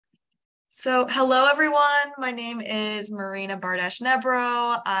So hello, everyone. My name is Marina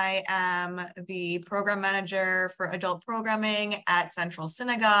Bardesh-Nebro. I am the program manager for adult programming at Central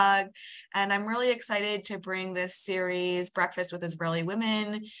Synagogue, and I'm really excited to bring this series, Breakfast with Israeli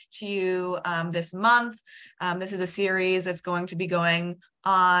Women, to you this month. This is a series that's going to be going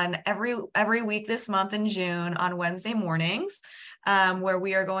on every week this month in June on Wednesday mornings, where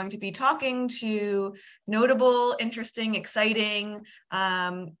we are going to be talking to notable, interesting, exciting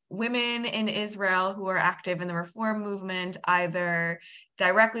women in Israel who are active in the reform movement, either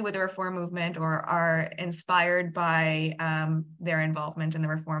directly with the reform movement or are inspired by their involvement in the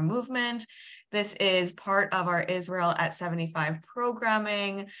reform movement. This is part of our Israel at 75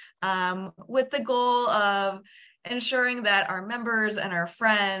 programming, with the goal of ensuring that our members and our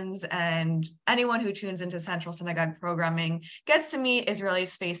friends and anyone who tunes into Central Synagogue programming gets to meet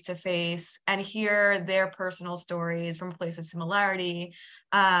Israelis face to face and hear their personal stories from a place of similarity.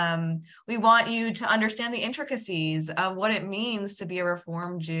 We want you to understand the intricacies of what it means to be a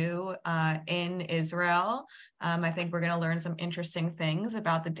Reform Jew in Israel. I think we're going to learn some interesting things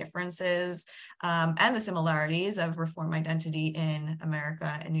about the differences and the similarities of Reform identity in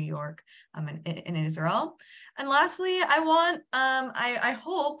America and New York and in Israel. And lastly, I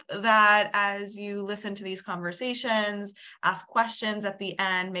hope that as you listen to these conversations, ask questions at the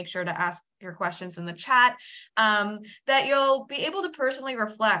end, make sure to ask your questions in the chat, that you'll be able to personally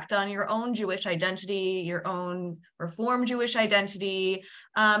reflect on your own Jewish identity, your own Reform Jewish identity,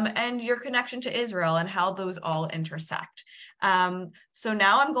 and your connection to Israel and how those all intersect. So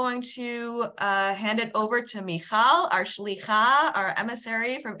now I'm going to hand it over to Michal, our shlicha, our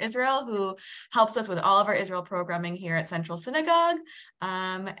emissary from Israel, who helps us with all of our Israel programming here at Central Synagogue.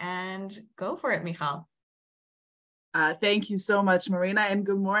 And go for it, Michal. Thank you so much, Marina, and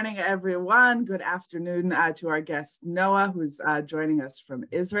good morning, everyone. Good afternoon to our guest, Noah, who's joining us from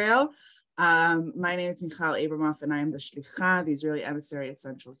Israel. My name is Michal Abramoff, and I am the shlicha, the Israeli emissary at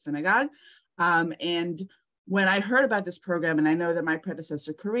Central Synagogue. And when I heard about this program, and I know that my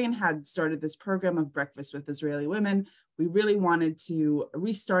predecessor, Corinne, had started this program of Breakfast with Israeli Women, we really wanted to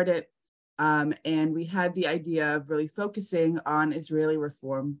restart it. And we had the idea of really focusing on Israeli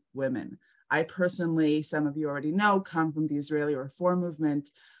Reform women. I personally, some of you already know, come from the Israeli Reform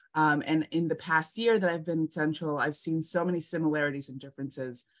movement. And in the past year that I've been in Central, I've seen so many similarities and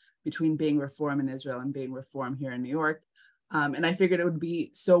differences between being Reform in Israel and being Reform here in New York. And I figured it would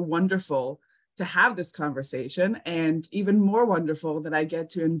be so wonderful to have this conversation, and even more wonderful that I get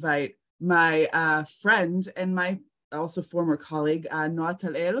to invite my friend and my also former colleague, Noa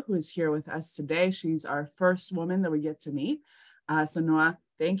Tal-El, who is here with us today. She's our first woman that we get to meet. So Noa,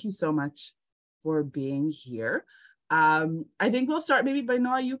 thank you so much for being here. I think we'll start maybe by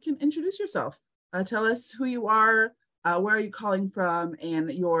Noa, you can introduce yourself. Tell us who you are, where are you calling from,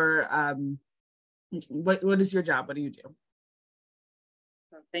 and your what is your job? What do you do?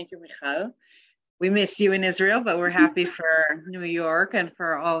 Thank you, Michal. We miss you in Israel, but we're happy for New York and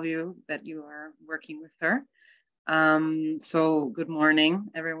for all of you that you are working with her. So good morning,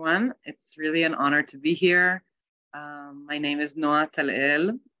 everyone. It's really an honor to be here. My name is Noa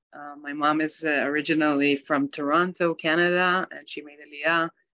Tal-El. My mom is originally from Toronto, Canada, and she made Aliyah.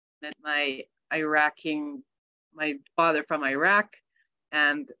 Met my father from Iraq,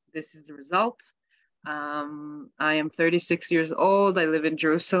 and this is the result. I am 36 years old. I live in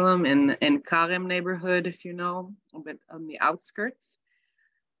Jerusalem in Karem neighborhood, if you know, but on the outskirts.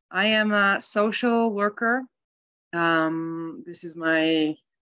 I am a social worker. This is my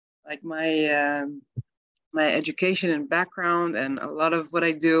education and background, and a lot of what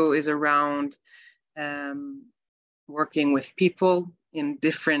I do is around working with people in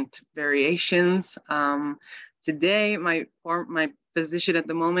different variations. Today, my position at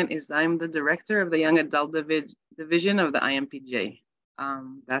the moment is I'm the director of the Young Adult Division of the IMPJ.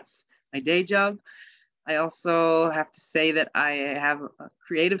 That's my day job. I also have to say that I have a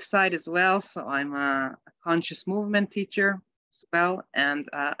creative side as well. So I'm a conscious movement teacher as well, and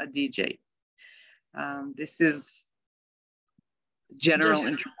a DJ. This is general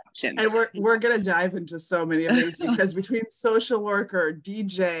introduction. And we're going to dive into so many of these because between social worker,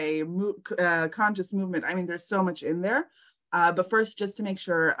 DJ, conscious movement, I mean, there's so much in there. But first, just to make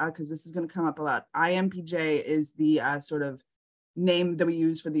sure, because this is going to come up a lot, IMPJ is the sort of name that we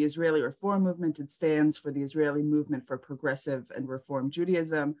use for the Israeli Reform movement. It stands for the Israeli Movement for Progressive and Reform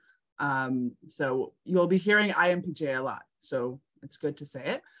Judaism. So you'll be hearing IMPJ a lot. So it's good to say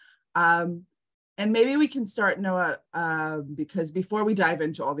it. And maybe we can start, Noa, because before we dive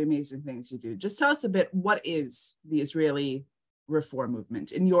into all the amazing things you do, just tell us a bit, what is the Israeli Reform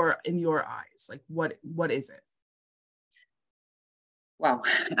movement in your eyes? Like, what is it? Wow.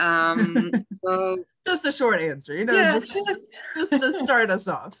 So Just a short answer, yeah, just to start us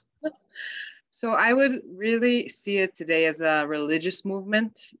off. So I would really see it today as a religious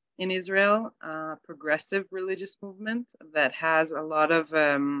movement in Israel, a progressive religious movement that has a lot of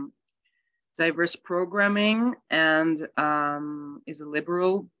diverse programming and is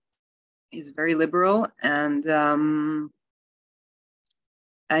very liberal. And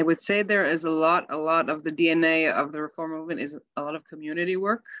I would say there is a lot of the DNA of the reform movement is a lot of community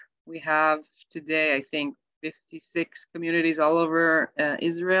work. We have today, I think, 56 communities all over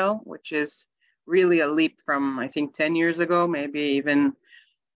Israel, which is really a leap from, I think, 10 years ago, maybe even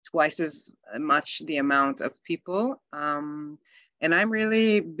twice as much the amount of people. And I'm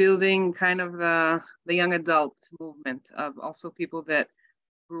really building kind of the young adult movement of also people that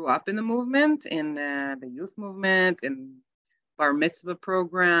grew up in the movement, in the youth movement, in bar mitzvah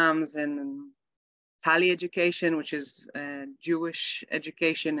programs, and Tali education, which is Jewish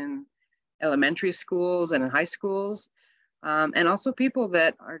education in elementary schools and in high schools. And also people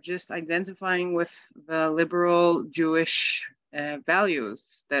that are just identifying with the liberal Jewish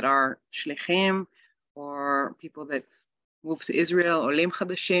values that are shlichim, or people that move to Israel, olim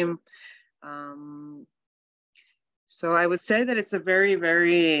chadashim. So I would say that it's a very,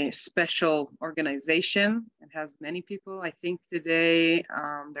 very special organization. It has many people. I think today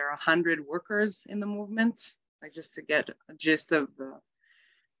there are 100 workers in the movement, like just to get a gist of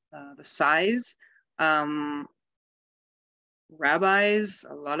the size. Rabbis,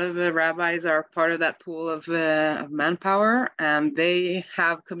 a lot of rabbis are part of that pool of manpower, and they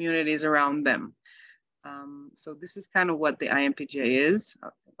have communities around them. So this is kind of what the IMPJ is,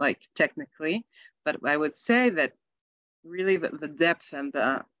 like technically, but I would say that really the depth and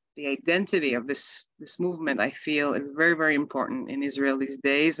the identity of this movement, I feel, is very, very important in Israel these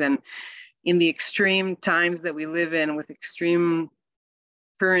days. And in the extreme times that we live in, with extreme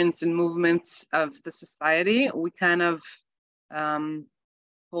currents and movements of the society, we kind of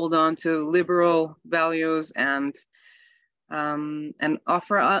hold on to liberal values and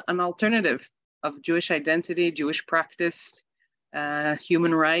offer an alternative of Jewish identity, Jewish practice,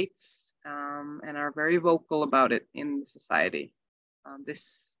 human rights, and are very vocal about it in society. This,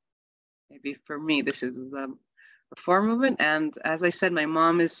 maybe for me, this is the reform movement. And as I said, my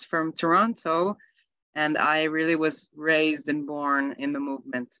mom is from Toronto, and I really was raised and born in the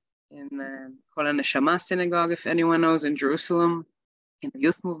movement in the Kol HaNeshama synagogue, if anyone knows, in Jerusalem, in the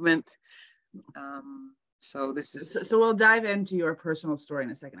youth movement. So this is... So we'll dive into your personal story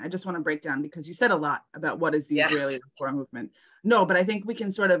in a second. I just want to break down, because you said a lot about what is the Israeli reform movement. No, but I think we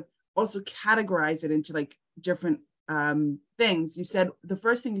can sort of also categorize it into like different things. You said the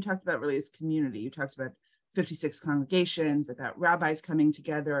first thing you talked about really is community. You talked about 56 congregations, about rabbis coming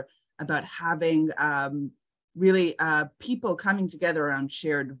together, about having really people coming together around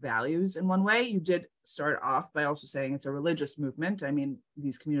shared values in one way. You did start off by also saying it's a religious movement. I mean,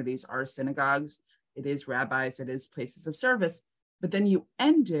 these communities are synagogues, it is rabbis, it is places of service, but then you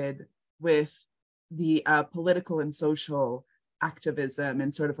ended with the political and social activism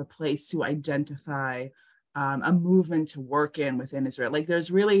and sort of a place to identify a movement to work in within Israel. Like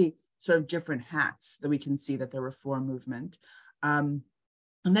there's really sort of different hats that we can see that the reform movement. And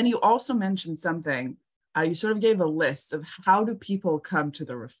then you also mentioned something, you sort of gave a list of how do people come to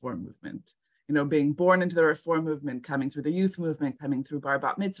the reform movement, you know, being born into the reform movement, coming through the youth movement, coming through bar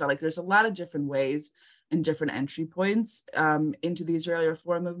bat mitzvah. Like there's a lot of different ways and different entry points into the Israeli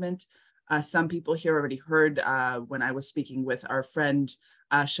reform movement. Some people here already heard when I was speaking with our friend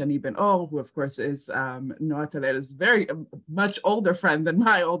Shani Ben Or, who of course is Noa Tal-El's very much older friend than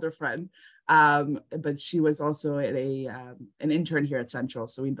my older friend. But she was also an intern here at Central,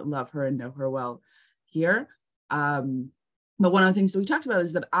 so we love her and know her well here. But one of the things that we talked about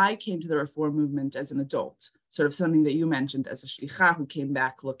is that I came to the reform movement as an adult, sort of something that you mentioned as a shlicha who came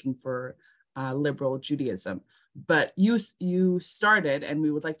back looking for liberal Judaism. But you started, and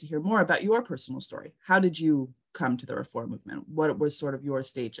we would like to hear more about your personal story. How did you come to the reform movement? What was sort of your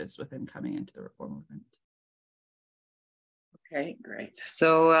stages within coming into the reform movement? Okay, great.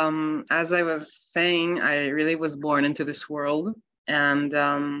 So as I was saying, I really was born into this world. And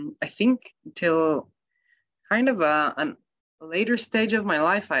I think until kind of a later stage of my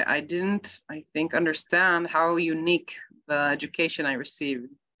life, I didn't, I think, understand how unique the education I received.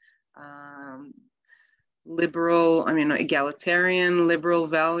 Liberal, I mean, egalitarian, liberal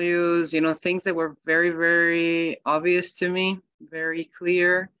values, you know, things that were very, very obvious to me, very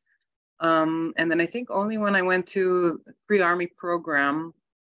clear. And then I think only when I went to the pre-army program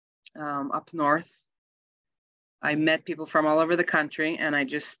up north, I met people from all over the country, and I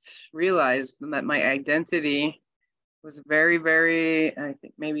just realized that my identity was very, very, I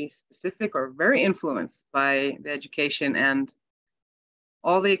think maybe specific or very influenced by the education and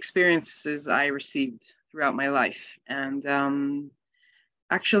all the experiences I received throughout my life. And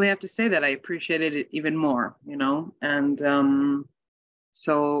actually, I have to say that I appreciated it even more, and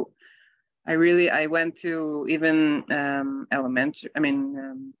so I went to even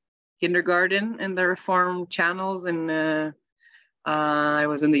kindergarten in the Reform channels, and I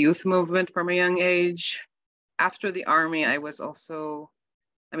was in the youth movement from a young age. After the army,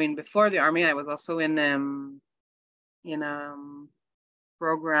 before the army, I was also in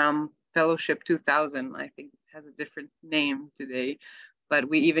program Fellowship 2000. I think it has a different name today, but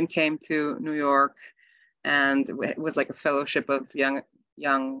we even came to New York, and it was like a fellowship of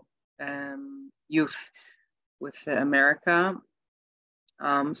young youth with America.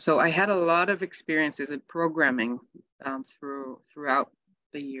 So I had a lot of experiences in programming throughout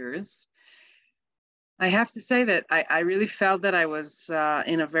the years. I have to say that I really felt that I was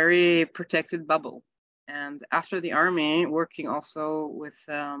in a very protected bubble. And after the army, working also with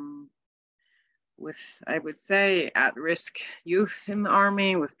I would say at-risk youth in the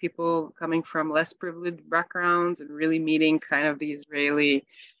army, with people coming from less privileged backgrounds, and really meeting kind of the Israeli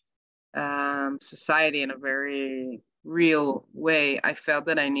society in a very real way, I felt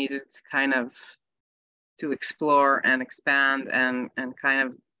that I needed to explore and expand and kind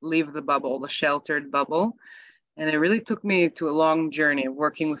of leave the bubble, the sheltered bubble. And it really took me to a long journey of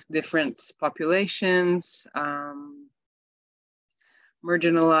working with different populations,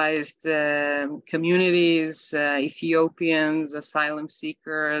 marginalized communities, Ethiopians, asylum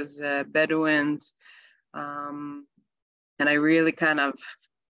seekers, Bedouins. And I really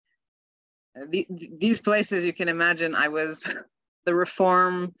these places, you can imagine, I was the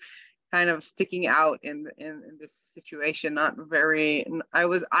Reform kind of sticking out in this situation. Not very. I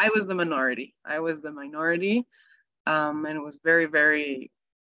was the minority. And it was very, very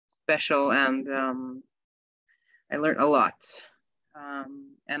special, and I learned a lot.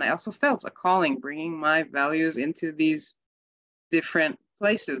 And I also felt a calling, bringing my values into these different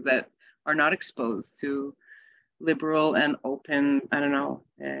places that are not exposed to liberal and open,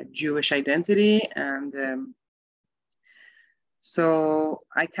 Jewish identity. And so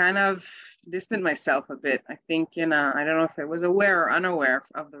I kind of distanced myself a bit. I think, I don't know if I was aware or unaware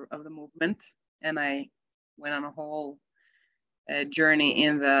of the movement, and I went on a whole journey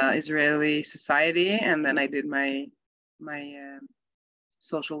in the Israeli society, and then I did my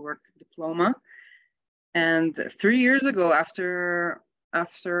social work diploma. And 3 years ago, after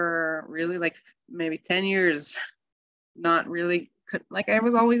really like maybe 10 years, not really, like I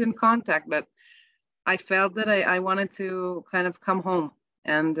was always in contact, but I felt that I wanted to kind of come home.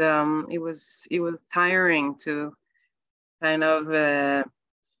 And it was tiring to kind of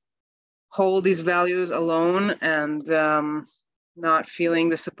hold these values alone, and not feeling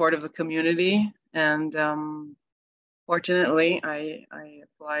the support of the community. And fortunately, I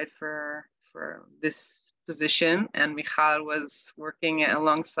applied for this position, and Michal was working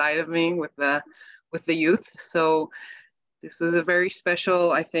alongside of me with the youth. So this was a very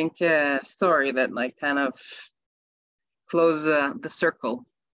special, I think, story that like kind of closed the circle.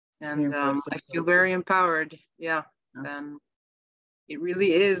 And I feel very empowered. Yeah. And it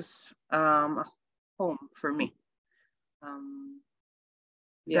really is a home for me.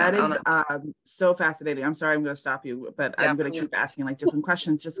 That is so fascinating. I'm sorry, I'm going to stop you, but I'm going to keep asking like different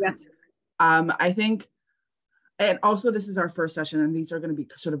questions just because I think, and also this is our first session, and these are going to be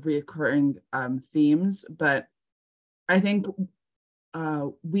sort of reoccurring themes, but I think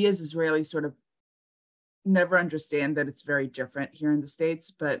we as Israelis sort of never understand that it's very different here in the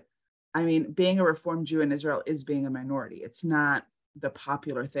States. But I mean, being a Reform Jew in Israel is being a minority. It's not the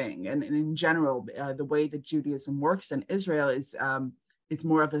popular thing. And in general, the way that Judaism works in Israel is it's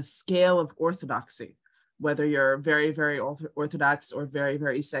more of a scale of orthodoxy, whether you're very, very orthodox or very,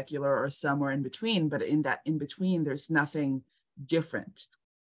 very secular or somewhere in between. But in that in between, there's nothing different.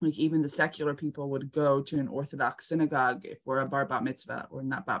 Like even the secular people would go to an Orthodox synagogue for a bar mitzvah, or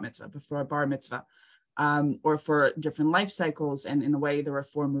not bat mitzvah, but for a bar mitzvah, or for different life cycles. And in a way, the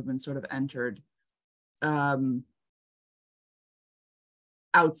Reform movement sort of entered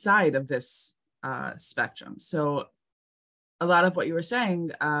outside of this spectrum. So a lot of what you were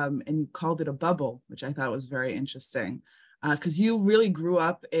saying, and you called it a bubble, which I thought was very interesting, because you really grew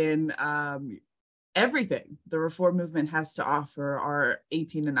up in everything the Reform movement has to offer are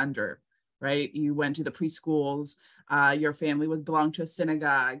 18 and under, right? You went to the preschools, your family belonged to a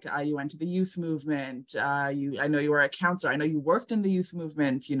synagogue, you went to the youth movement, I know you were a counselor, I know you worked in the youth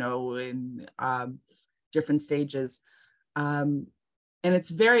movement, in different stages. And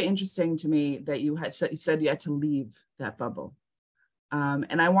it's very interesting to me that you said you had to leave that bubble.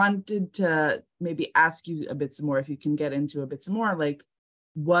 And I wanted to maybe ask you a bit some more, if you can get into a bit some more, like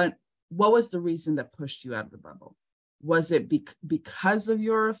what was the reason that pushed you out of the bubble? Was it because of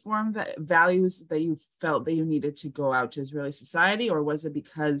your reform values that you felt that you needed to go out to Israeli society, or was it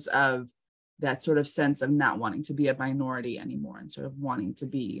because of that sort of sense of not wanting to be a minority anymore and sort of wanting to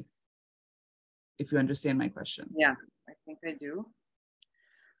be, if you understand my question? Yeah, I think I do.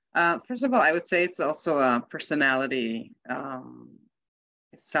 First of all, I would say it's also a personality.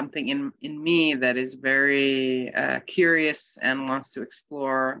 It's something in me that is very curious and wants to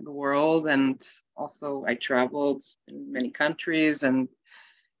explore the world. And also I traveled in many countries and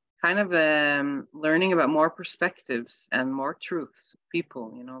kind of learning about more perspectives and more truths of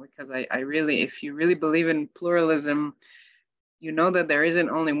people, because I really, if you really believe in pluralism, you know that there isn't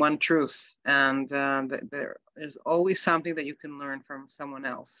only one truth, and that there's always something that you can learn from someone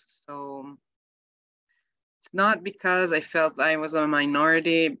else. So it's not because I felt I was a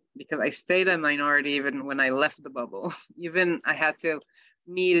minority, because I stayed a minority even when I left the bubble. Even I had to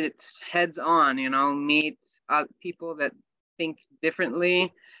meet it heads on, meet people that think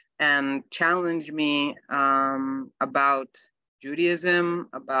differently and challenge me about Judaism,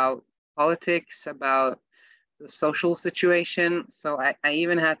 about politics, about the social situation. So I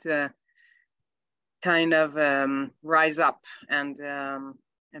even had to kind of rise up and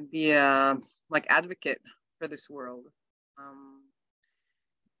be a like advocate for this world.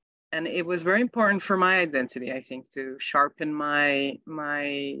 And it was very important for my identity, I think, to sharpen my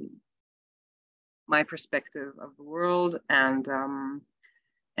perspective of the world.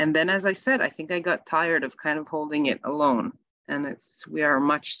 And then, as I said, I think I got tired of kind of holding it alone. And we are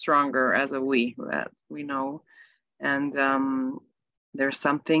much stronger as a we, that we know. And there's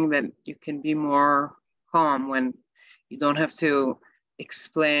something that you can be more calm when you don't have to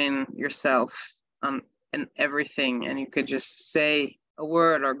explain yourself and everything, and you could just say a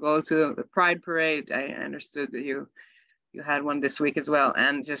word or go to the Pride Parade. I understood that you had one this week as well,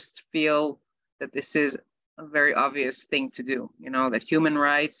 and just feel that this is a very obvious thing to do. That human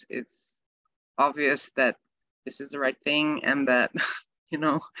rights, it's obvious that this is the right thing, and that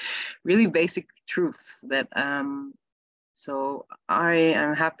really basic truths that so I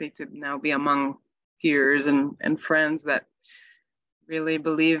am happy to now be among peers and friends that really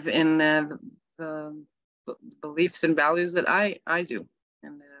believe in the beliefs and values that I do.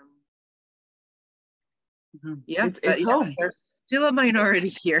 And yeah, it's home. There's still a minority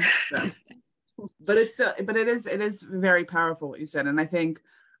here. Yeah. But it is very powerful what you said. And I think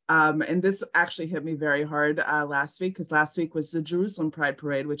and this actually hit me very hard last week, because last week was the Jerusalem Pride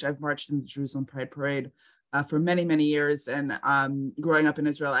Parade, which I've marched in the Jerusalem Pride Parade for many, many years. And growing up in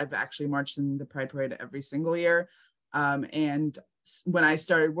Israel, I've actually marched in the Pride Parade every single year. And when I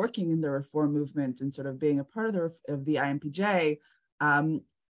started working in the reform movement and sort of being a part of the IMPJ,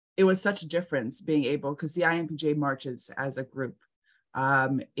 it was such a difference being able, because the IMPJ marches as a group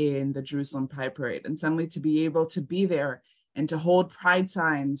in the Jerusalem Pride Parade, and suddenly to be able to be there and to hold pride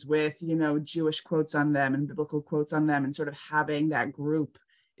signs with, Jewish quotes on them and biblical quotes on them, and sort of having that group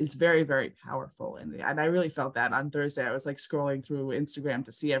is very, very powerful. And I really felt that on Thursday. I was like scrolling through Instagram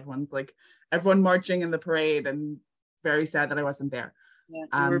to see everyone marching in the parade, and very sad that I wasn't there. Yeah,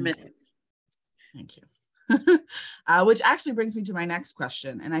 you were missed. Thank you. Which actually brings me to my next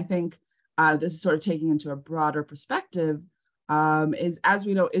question. And I think this is sort of taking into a broader perspective, is, as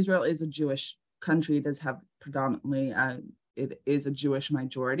we know, Israel is a Jewish country. It does have predominantly, it is a Jewish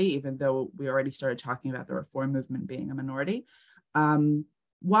majority, even though we already started talking about the reform movement being a minority.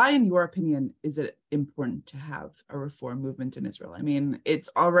 Why, in your opinion, is it important to have a reform movement in Israel? I mean, it's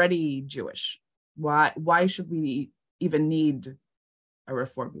already Jewish. Why should we even need a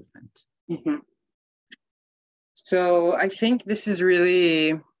reform movement? Mm-hmm. So I think this is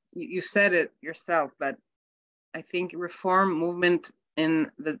really, you said it yourself, but I think reform movement in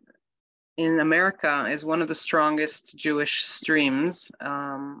America is one of the strongest Jewish streams,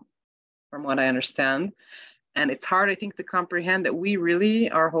 from what I understand. And it's hard, I think, to comprehend that we really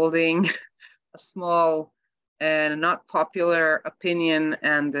are holding a small and not popular opinion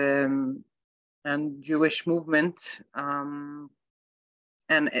and Jewish movement. And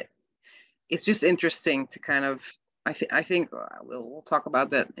it's just interesting to kind of, I think we'll talk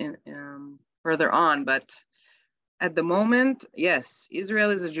about that further on, but at the moment, yes,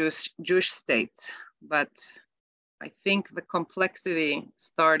 Israel is a Jewish state, but I think the complexity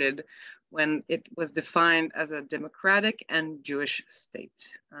started when it was defined as a democratic and Jewish state.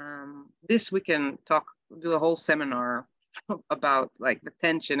 This we can do a whole seminar about, like, the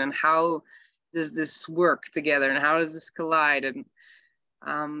tension and how does this work together and how does this collide. And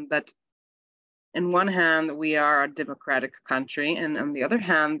But on one hand, we are a democratic country, and on the other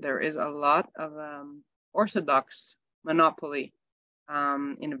hand, there is a lot of Orthodox monopoly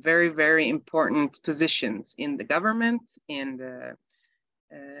in very, very important positions in the government, in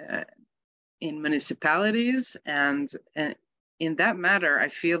municipalities, and in that matter, I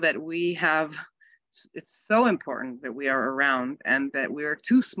feel that it's so important that we are around, and that we are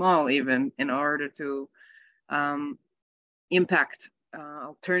too small even in order to impact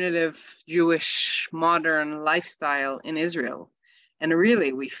alternative Jewish modern lifestyle in Israel. And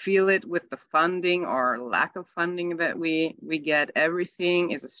really, we feel it with the funding or lack of funding that we get.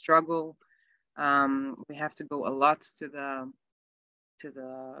 Everything is a struggle. We have to go a lot to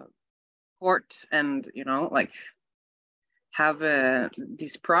the court, and like have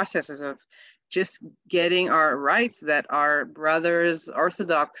these processes of just getting our rights, that our brothers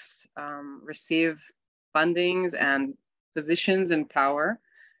Orthodox receive fundings and positions in power.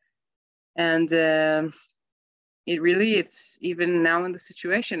 And it's even now in the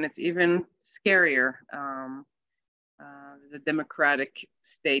situation, it's even scarier, the democratic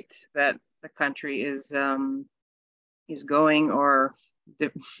state that the country is going or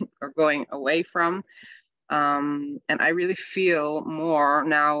going away from. And I really feel more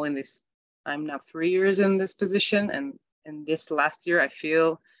now I'm now 3 years in this position, and in this last year, I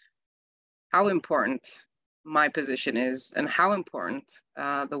feel how important my position is, and how important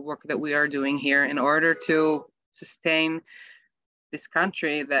the work that we are doing here in order to sustain this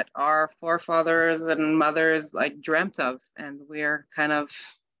country that our forefathers and mothers like dreamt of. And we're kind of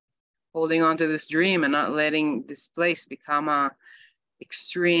holding on to this dream and not letting this place become a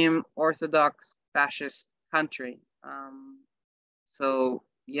extreme Orthodox fascist country. So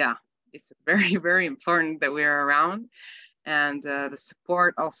yeah, it's very, very important that we are around, and the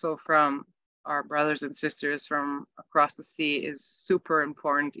support also from our brothers and sisters from across the sea is super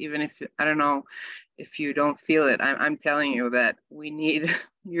important. Even if, I don't know if you don't feel it, I'm telling you that we need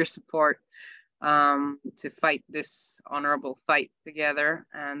your support to fight this honorable fight together,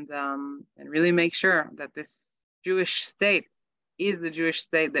 and really make sure that this Jewish state is the Jewish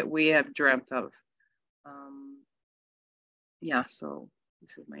state that we have dreamt of. So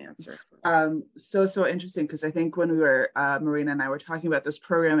this is my answer. So interesting, because I think when we were, Marina and I were talking about this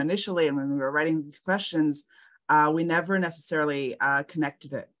program initially, and when we were writing these questions, we never necessarily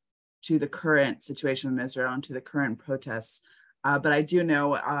connected it to the current situation in Israel and to the current protests. But I do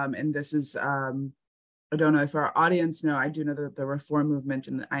know, and this is, I don't know if our audience know, I do know that the reform movement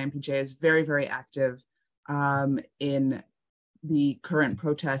in the IMPJ is very, very active in the current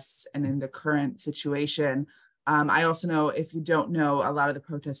protests and in the current situation. I also know, if you don't know, a lot of the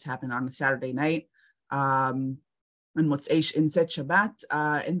protests happen on a Saturday night. And what's in Set Shabbat,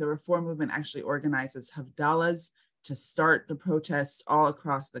 and the reform movement actually organizes Havdalahs to start the protests all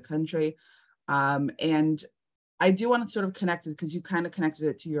across the country. And I do want to sort of connect it, because you kind of connected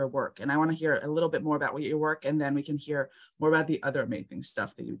it to your work. And I want to hear a little bit more about what your work, and then we can hear more about the other amazing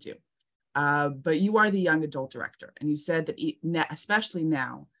stuff that you do. But you are the young adult director, and you said that especially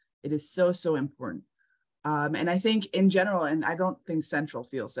now, it is so, so important. And I think in general, and I don't think Central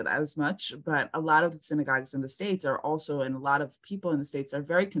feels it as much, but a lot of the synagogues in the States are also, and a lot of people in the States are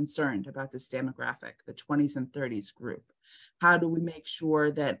very concerned about this demographic, the 20s and 30s group. How do we make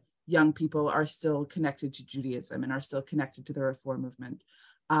sure that young people are still connected to Judaism and are still connected to the reform movement?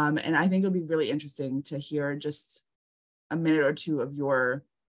 And I think it'll be really interesting to hear just a minute or two of your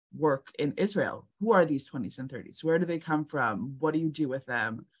work in Israel. Who are these 20s and 30s? Where do they come from? What do you do with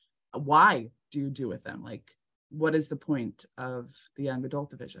them? Why do you do with them? Like, what is the point of the young adult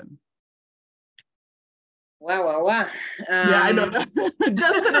division? Wow. Yeah, I know that.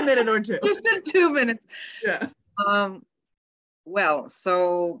 Just in a minute or two. Just in 2 minutes. Yeah. Well,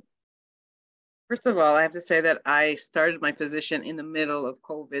 so first of all, I have to say that I started my position in the middle of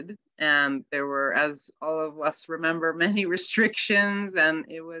COVID, and there were, as all of us remember, many restrictions, and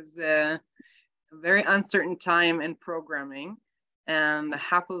it was a very uncertain time in programming. And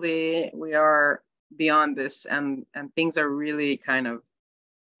happily, we are beyond this, and things are really kind of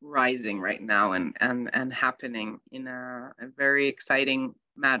rising right now and happening in a very exciting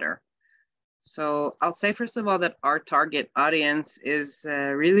manner. So I'll say, first of all, that our target audience is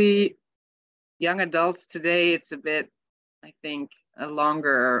really young adults. Today, it's a bit, I think, a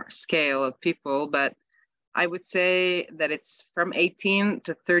longer scale of people, but I would say that it's from 18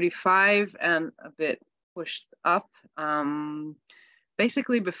 to 35 and a bit pushed up.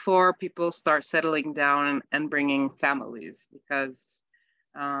 Basically before people start settling down and bringing families, because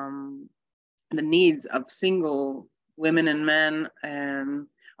the needs of single women and men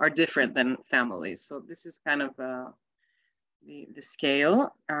are different than families. So this is kind of the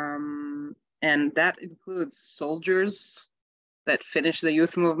scale. And that includes soldiers that finish the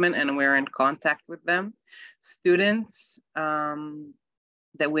youth movement and we're in contact with them, students,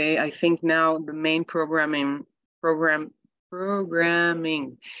 that way I think now the main programming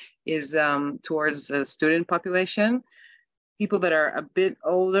is towards the student population, people that are a bit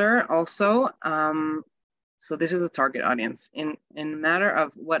older also. So this is a target audience. In matter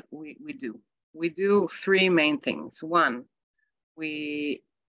of what we do. We do three main things. One, we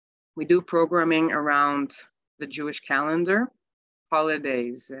do programming around the Jewish calendar,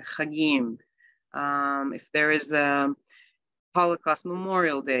 holidays, Chagim. If there is a Holocaust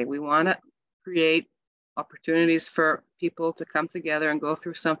Memorial Day, we want to create opportunities for people to come together and go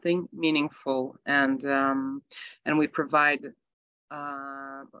through something meaningful. And we provide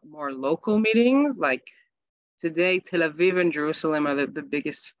more local meetings. Like today, Tel Aviv and Jerusalem are the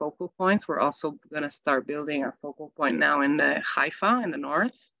biggest focal points. We're also going to start building a focal point now in the Haifa in the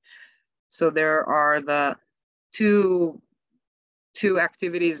north. So there are the two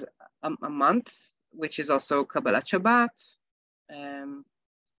activities a month, which is also Kabbalat Shabbat,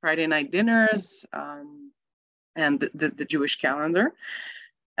 Friday night dinners, and the Jewish calendar.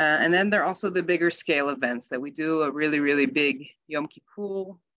 And then there are also the bigger scale events that we do, a really, really big Yom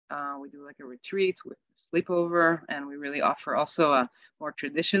Kippur. We do like a retreat with a sleepover, and we really offer also a more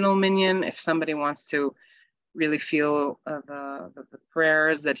traditional minyan if somebody wants to really feel the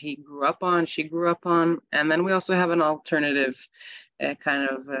prayers that she grew up on. And then we also have an alternative kind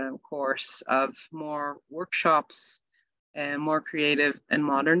of course of more workshops and more creative and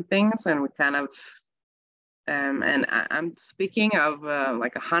modern things. And we kind of, and I'm speaking of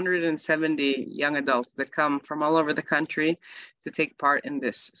like 170 young adults that come from all over the country to take part in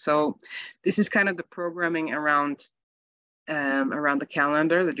this. So this is kind of the programming around the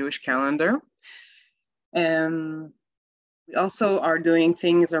calendar, the Jewish calendar. We also are doing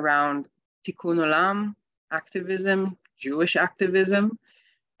things around Tikkun Olam activism, Jewish activism,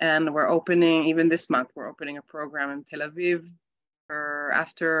 and we're opening, even this month, we're opening a program in Tel Aviv for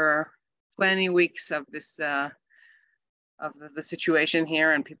after 20 weeks of this of the situation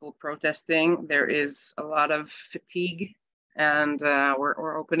here and people protesting. There is a lot of fatigue, and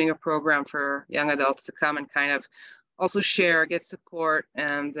we're opening a program for young adults to come and kind of also share, get support,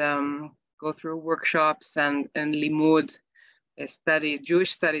 and go through workshops and limud, study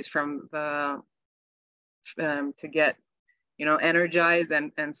Jewish studies from the to get energized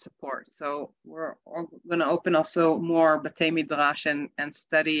and support. So we're going to open also more Batei Midrash and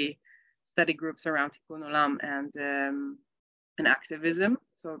study groups around Tikkun Olam and activism.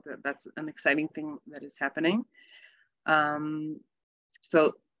 So that's an exciting thing that is happening.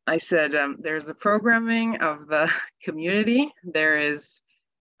 So I said there's the programming of the community. There is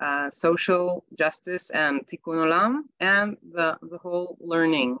social justice and Tikkun Olam, and the whole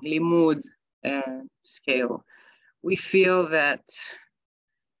learning, limud scale. We feel that,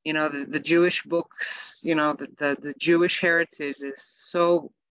 the Jewish books, the Jewish heritage is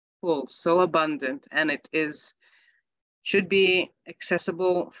so full, so abundant, and it should be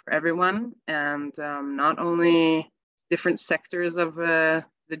accessible for everyone, and not only different sectors of the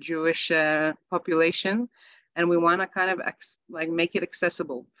Jewish population. And we want to kind of make it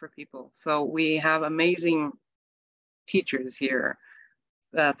accessible for people. So we have amazing teachers here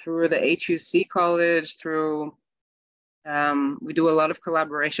through the HUC college, through we do a lot of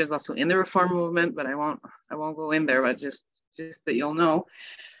collaborations also in the Reform movement, but I won't go in there, but just that you'll know.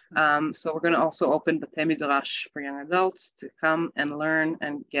 So we're going to also open Batei Midrash for young adults to come and learn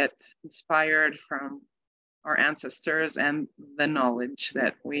and get inspired from our ancestors and the knowledge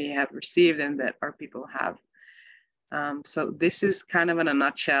that we have received and that our people have. So this is kind of in a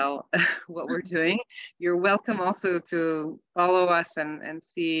nutshell what we're doing. You're welcome also to follow us and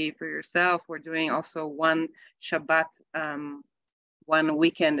see for yourself. We're doing also one Shabbat, one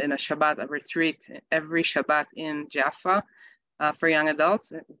weekend in a Shabbat, a retreat every Shabbat in Jaffa for young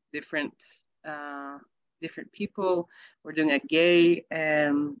adults, different people. We're doing a gay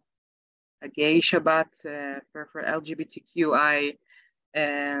Shabbat for LGBTQI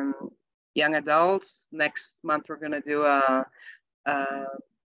young adults. Next month, we're going to do a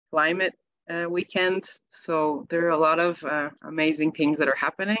climate weekend. So there are a lot of amazing things that are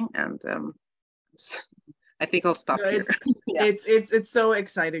happening, and I think I'll stop here. It's so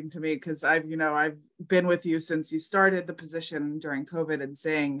exciting to me because I've been with you since you started the position during COVID, and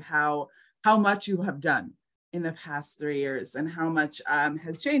saying how much you have done in the past 3 years and how much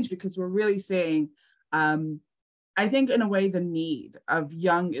has changed, because we're really saying, I think in a way, the need of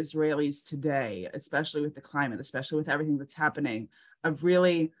young Israelis today, especially with the climate, especially with everything that's happening, of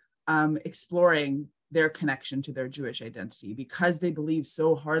really exploring their connection to their Jewish identity, because they believe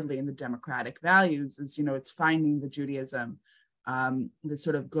so hardly in the democratic values. Is, it's finding the Judaism that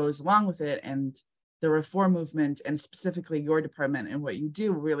sort of goes along with it. And the reform movement, and specifically your department and what you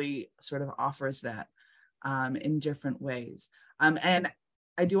do, really sort of offers that in different ways. And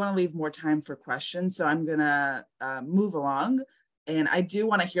I do want to leave more time for questions, so I'm gonna move along. And I do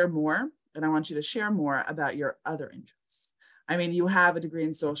want to hear more, and I want you to share more about your other interests. I mean, you have a degree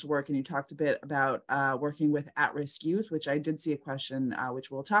in social work, and you talked a bit about working with at-risk youth, which I did see a question,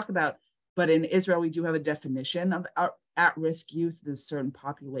 which we'll talk about. But in Israel, we do have a definition of at-risk youth. There's a certain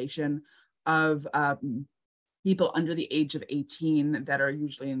population of people under the age of 18 that are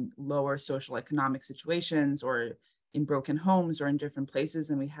usually in lower social economic situations, or in broken homes, or in different places.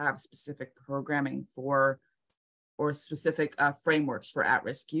 And we have specific programming for, or specific frameworks for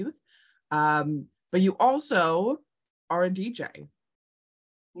at-risk youth. But you also are a DJ.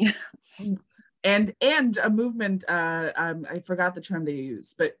 Yes. And a movement, I forgot the term they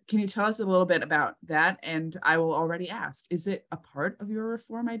use, but can you tell us a little bit about that? And I will already ask, is it a part of your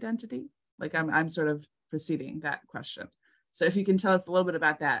reform identity? Like I'm sort of preceding that question. So if you can tell us a little bit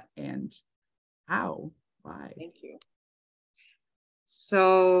about that and how, why. Thank you.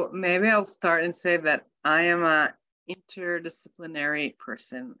 So maybe I'll start and say that I am a interdisciplinary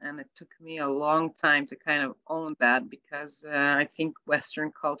person, and it took me a long time to kind of own that, because I think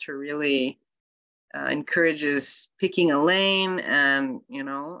Western culture really encourages picking a lane, and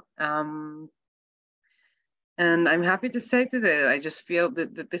and I'm happy to say today that I just feel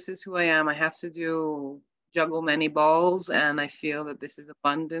that this is who I am. I have to juggle many balls, and I feel that this is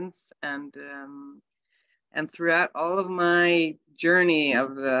abundance. And throughout all of my journey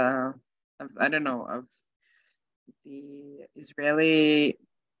of the Israeli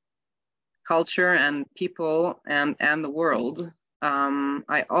culture and people and the world,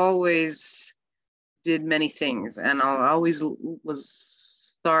 I always did many things, and I always was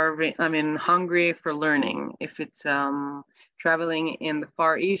hungry for learning. If it's traveling in the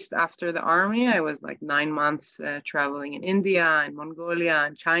Far East after the army, I was like 9 months traveling in India and Mongolia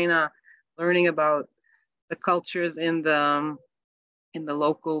and China, learning about the cultures in the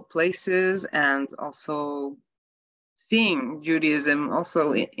local places, and also seeing Judaism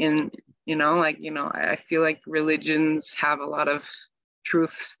also I feel like religions have a lot of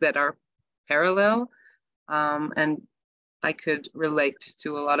truths that are parallel, and I could relate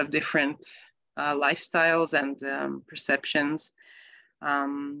to a lot of different lifestyles and perceptions.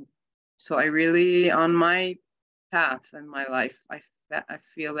 So I really, on my path in my life, I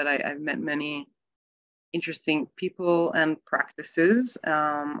feel that I've met many interesting people and practices.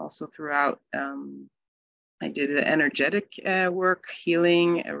 Also throughout, I did energetic work,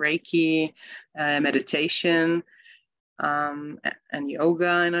 healing, Reiki, meditation, and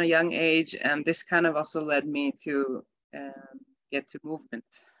yoga in a young age. And this kind of also led me to get to movement.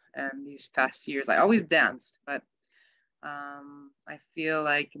 And these past years, I always danced, but I feel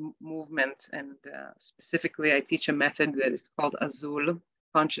like movement, and specifically I teach a method that is called Azul,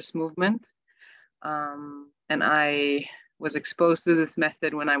 conscious movement. And I was exposed to this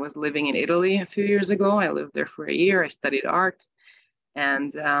method when I was living in Italy a few years ago. I lived there for a year. I studied art,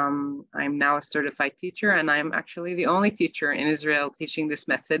 and I'm now a certified teacher, and I'm actually the only teacher in Israel teaching this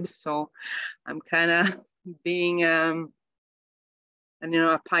method. So I'm kind of being a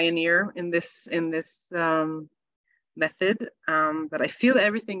pioneer in this method. But I feel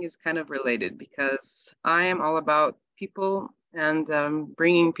everything is kind of related, because I am all about people and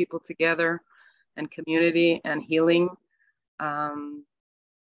bringing people together, and community and healing,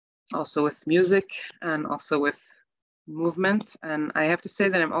 also with music and also with movement. And I have to say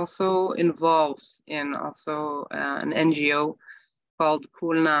that I'm also involved in an NGO called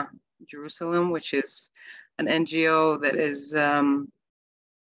Kulna Jerusalem, which is an NGO that is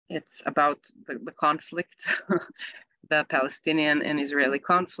it's about the conflict, the Palestinian and Israeli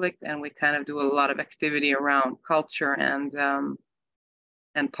conflict, and we kind of do a lot of activity around culture and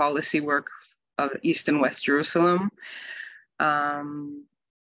policy work of East and West Jerusalem.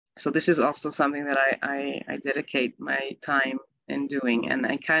 So this is also something that I dedicate my time in doing. And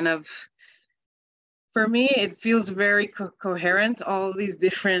I kind of, for me, it feels very coherent, all these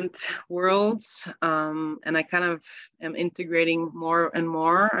different worlds. And I kind of am integrating more and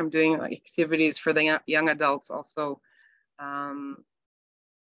more. I'm doing activities for the young adults, also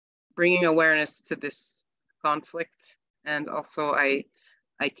bringing awareness to this conflict. And also I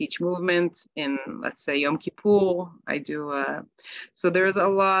teach movement in, let's say, Yom Kippur. I do, so there's a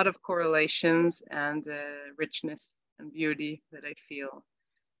lot of correlations and richness and beauty that I feel.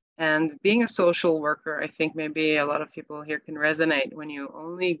 And being a social worker, I think maybe a lot of people here can resonate when you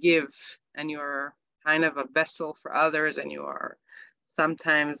only give and you're kind of a vessel for others, and you are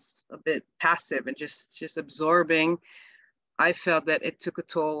sometimes a bit passive and just absorbing, I felt that it took a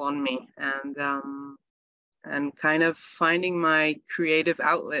toll on me, and kind of finding my creative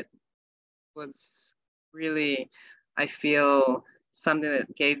outlet was really, I feel, something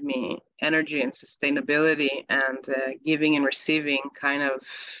that gave me energy and sustainability, and giving and receiving kind of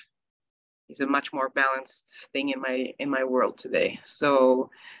is a much more balanced thing in my world today. So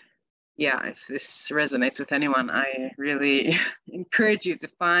yeah, if this resonates with anyone, I really encourage you to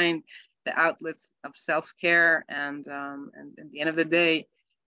find the outlets of self-care, and at the end of the day,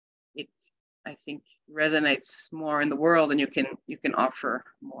 it, I think, resonates more in the world, and you can offer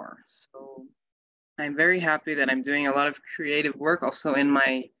more. So I'm very happy that I'm doing a lot of creative work also in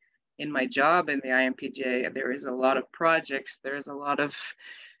my job in the IMPJ. There is a lot of projects. There's a lot of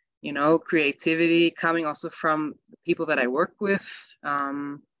creativity coming also from the people that I work with.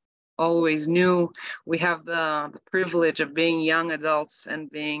 Always new. We have the privilege of being young adults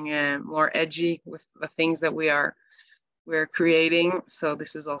and being more edgy with the things that we're creating. So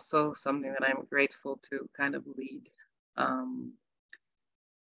this is also something that I'm grateful to kind of lead. And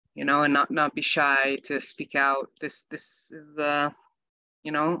not be shy to speak out. This is the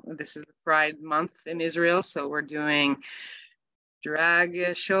this is the Pride Month in Israel, so we're doing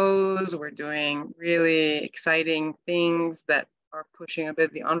drag shows. We're doing really exciting things that are pushing a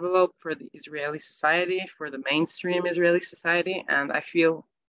bit the envelope for the Israeli society, for the mainstream Israeli society, and I feel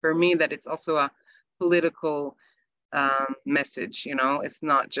for me that it's also a political message. It's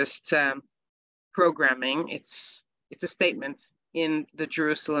not just programming. It's a statement in the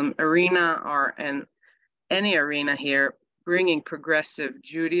Jerusalem arena or in any arena here. Bringing progressive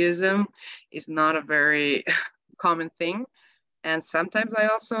Judaism is not a very common thing, and sometimes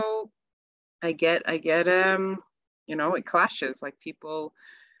I get it clashes. Like, people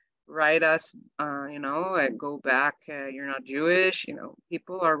write us, go back, you're not Jewish.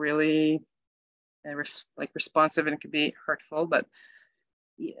 People are really responsive, and it can be hurtful, but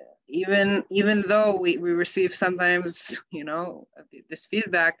even though we receive sometimes this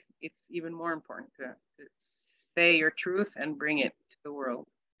feedback, it's even more important to say your truth and bring it to the world.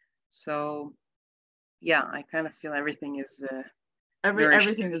 So yeah, I kind of feel everything is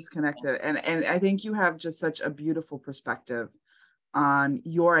everything is connected, and I think you have just such a beautiful perspective on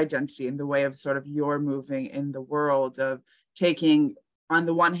your identity and the way of sort of your moving in the world, of taking, on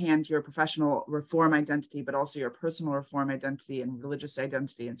the one hand, your professional reform identity, but also your personal reform identity and religious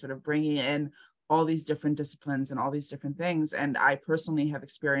identity, and sort of bringing in all these different disciplines and all these different things. And I personally have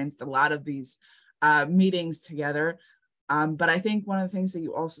experienced a lot of these meetings together. But I think one of the things that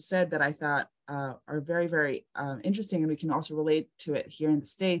you also said that I thought are very, very interesting, and we can also relate to it here in the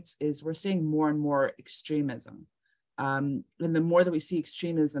States, is we're seeing more and more extremism. And the more that we see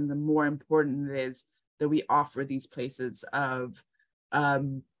extremism, the more important it is that we offer these places of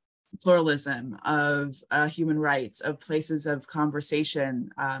pluralism, of human rights, of places of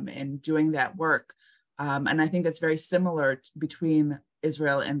conversation, and doing that work. And I think that's very similar between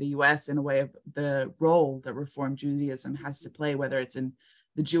Israel and the US in a way of the role that Reform Judaism has to play, whether it's in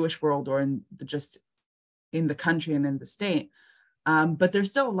the Jewish world or just in the country and in the state. But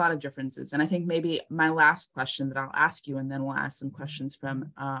there's still a lot of differences. And I think maybe my last question that I'll ask you, and then we'll ask some questions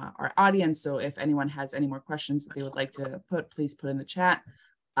from our audience. So if anyone has any more questions that they would like to please put in the chat.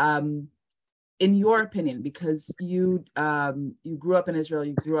 In your opinion, because you grew up in Israel,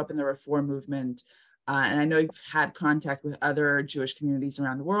 you grew up in the Reform movement, and I know you've had contact with other Jewish communities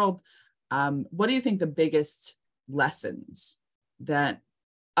around the world. What do you think the biggest lessons that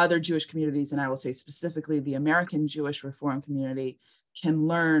other Jewish communities, and I will say specifically the American Jewish Reform community, can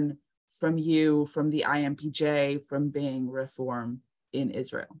learn from you, from the IMPJ, from being Reform in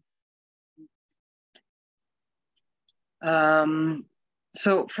Israel?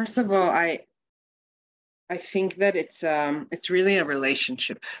 So first of all, I think that it's really a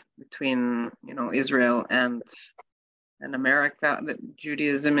relationship between Israel and America, that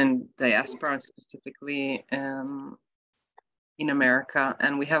Judaism and diaspora, and specifically in America,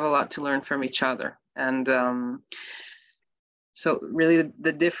 and we have a lot to learn from each other. And so really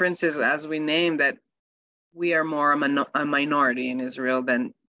the difference is, as we name, that we are more a minority in Israel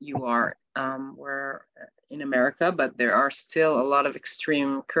than you are. We're in America, but there are still a lot of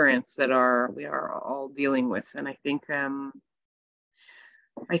extreme currents that we are all dealing with. And I think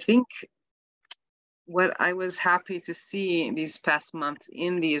what I was happy to see these past months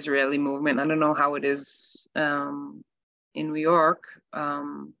in the Israeli movement, I don't know how it is in New York,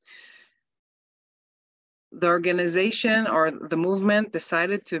 the organization or the movement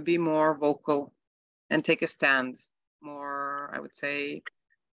decided to be more vocal and take a stand, more, I would say,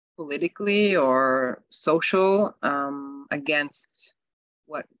 politically or social against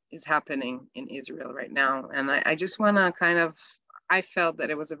what is happening in Israel right now. And I just want to I felt that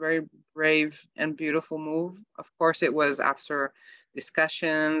it was a very brave and beautiful move. Of course, it was after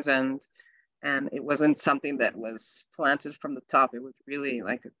discussions, and it wasn't something that was planted from the top. It was really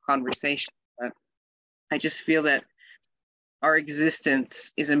like a conversation. But I just feel that our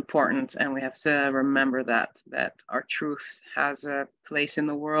existence is important, and we have to remember that our truth has a place in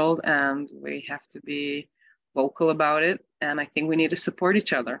the world, and we have to be vocal about it. And I think we need to support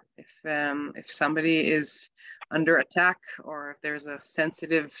each other. If somebody is under attack, or if there's a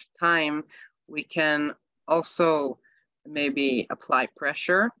sensitive time, we can also maybe apply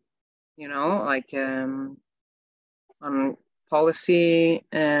pressure, like on policy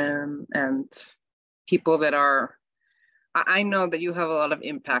and people that are. I know that you have a lot of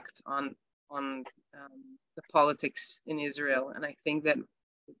impact on the politics in Israel, and I think that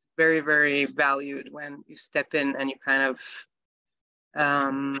it's very, very valued when you step in and you kind of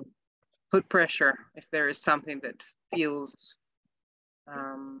put pressure if there is something that feels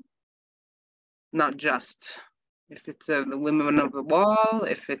not just. If it's the women of the wall,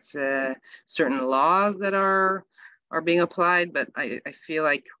 if it's certain laws that are being applied, but I feel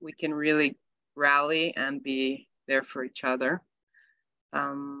like we can really rally and be there for each other.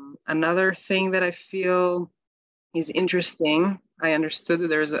 Another thing that I feel is interesting, I understood that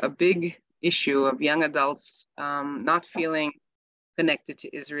there's a big issue of young adults not feeling connected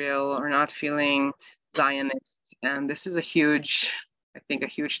to Israel or not feeling Zionist. And this is a huge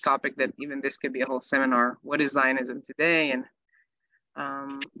topic that even this could be a whole seminar. What is Zionism today? And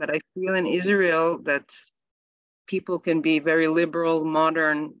but I feel in Israel that people can be very liberal,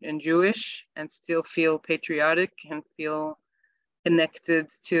 modern, and Jewish and still feel patriotic and feel connected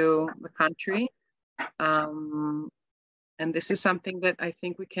to the country. And this is something that I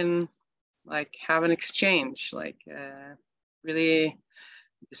think we can have an exchange, really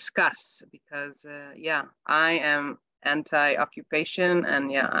discuss, because I am anti-occupation,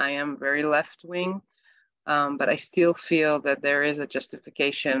 and I am very left-wing, but I still feel that there is a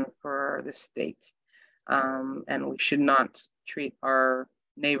justification for the state. And we should not treat our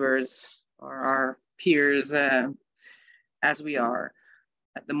neighbors or our peers as we are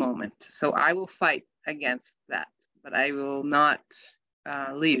at the moment. So I will fight against that, but I will not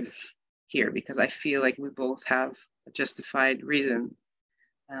leave here, because I feel like we both have a justified reason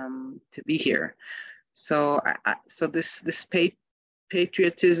to be here. So this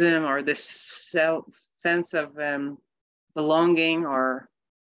patriotism, or this sense of belonging, or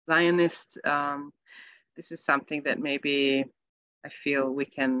Zionist, this is something that maybe I feel we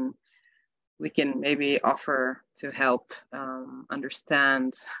can maybe offer to help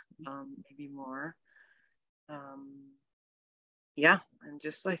understand maybe more. And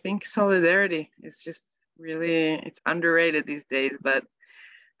just I think solidarity is just really, it's underrated these days. But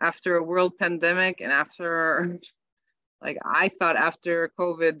after a world pandemic, and after I thought after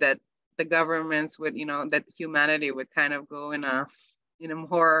COVID that the governments would, that humanity would kind of go in a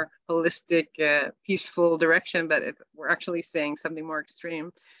more holistic, peaceful direction, but we're actually saying something more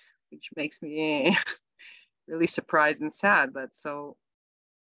extreme, which makes me really surprised and sad. But so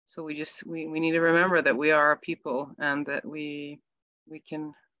we need to remember that we are a people, and that we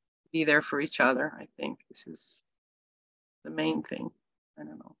can be there for each other. I think this is the main thing. I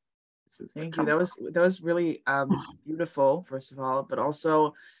don't know. Thank you. That was really beautiful, first of all, but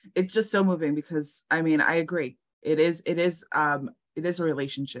also it's just so moving, because I agree. It is a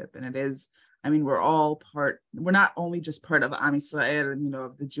relationship, and it is, we're not only just part of Am Yisrael and,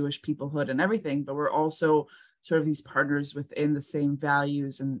 of the Jewish peoplehood and everything, but we're also sort of these partners within the same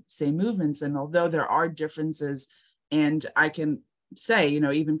values and same movements. And although there are differences, and I can say,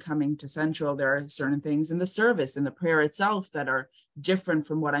 even coming to Central, there are certain things in the service, in the prayer itself, that are different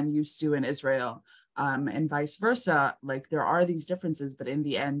from what I'm used to in Israel, and vice versa. There are these differences, but in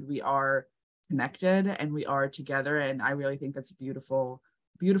the end, we are connected and we are together. And I really think that's a beautiful,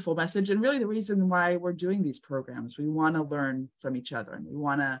 beautiful message. And really the reason why we're doing these programs, we want to learn from each other, and we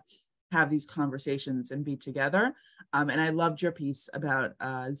want to have these conversations and be together. And I loved your piece about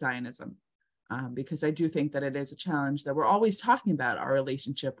Zionism. Because I do think that it is a challenge that we're always talking about, our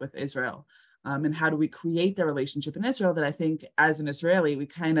relationship with Israel, and how do we create the relationship in Israel that I think as an Israeli, we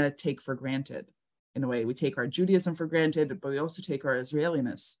kind of take for granted. In a way, we take our Judaism for granted, but we also take our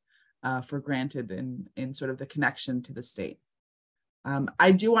Israeliness for granted in sort of the connection to the state.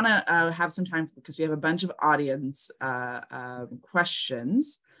 I do want to have some time, because we have a bunch of audience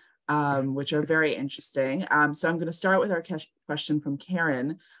questions, which are very interesting. So I'm going to start with our question from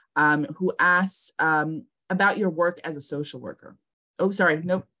Karen, who asks about your work as a social worker. Oh, sorry,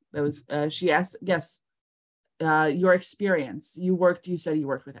 nope. That was she asked, yes, your experience. You said you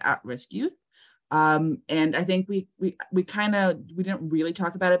worked with at-risk youth. And I think we didn't really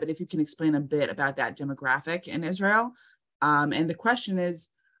talk about it, but if you can explain a bit about that demographic in Israel. And the question is,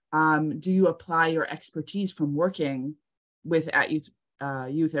 do you apply your expertise from working with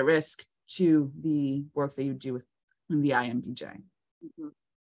youth at risk to the work that you do with in the IMPJ? Mm-hmm.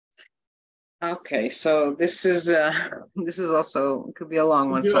 Okay, so this is also could be a long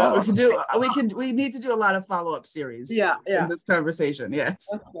one. We need to do a lot of follow-up series. Yeah. In this conversation. Yes.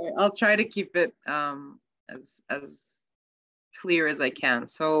 Okay, I'll try to keep it as clear as I can.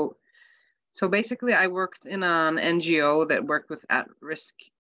 So basically, I worked in an NGO that worked with at-risk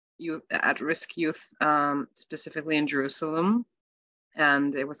youth, specifically in Jerusalem,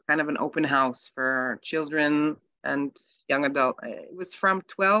 and it was kind of an open house for children and young adult. It was from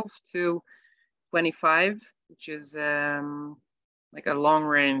 12 to 25, which is like a long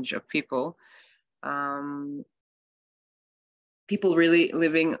range of people. People really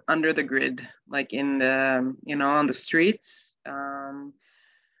living under the grid, like in the, on the streets.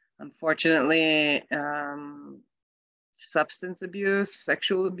 Unfortunately, substance abuse,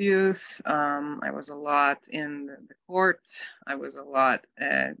 sexual abuse. I was a lot in the court. I was a lot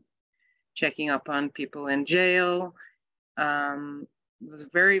checking up on people in jail. It was a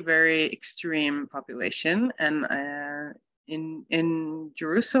very, very extreme population. And in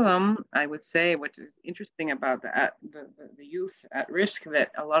Jerusalem, I would say what is interesting about the youth at risk,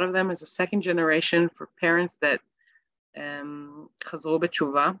 that a lot of them is a second generation for parents that chazru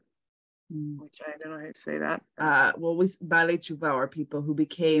b'tshuva, which I don't know how to say that. Balei tshuva are people who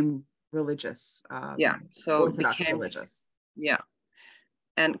became religious. So Orthodox religious. Yeah.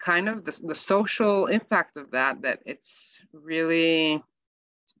 And kind of the social impact of that it's really,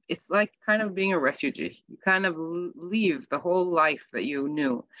 it's like kind of being a refugee. You kind of leave the whole life that you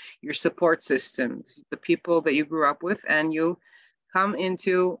knew, your support systems, the people that you grew up with, and you come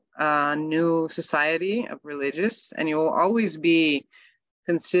into a new society of religious, and you will always be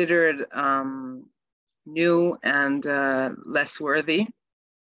considered new and less worthy.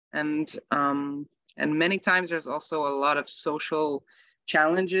 And many times there's also a lot of social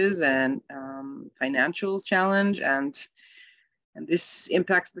challenges and financial challenge, and this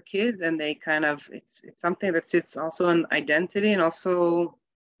impacts the kids, and they kind of, it's something that sits also in identity. And also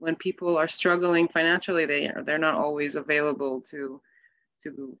when people are struggling financially, they're not always available to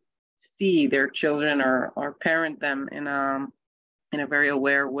see their children or parent them in a very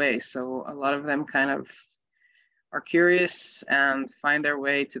aware way. So a lot of them kind of are curious and find their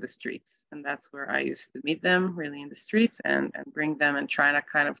way to the streets. And that's where I used to meet them, really in the streets, and bring them and try to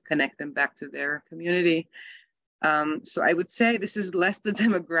kind of connect them back to their community. So I would say this is less the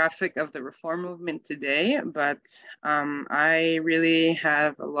demographic of the reform movement today, but I really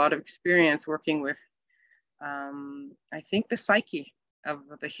have a lot of experience working with, I think, the psyche of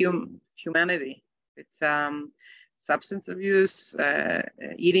the humanity. It's substance abuse,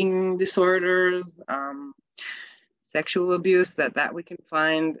 eating disorders, sexual abuse that we can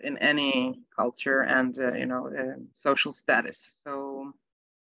find in any culture and social status. So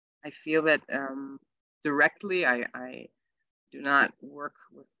I feel that directly I do not work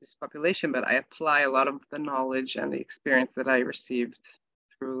with this population, but I apply a lot of the knowledge and the experience that I received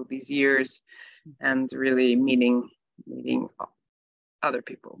through these years, and really meeting other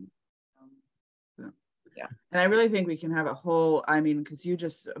people. Yeah. And I really think we can have a whole, because you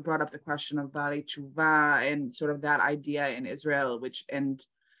just brought up the question of Balei Tshuva and sort of that idea in Israel, which, and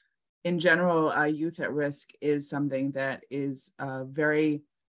in general, youth at risk is something that is very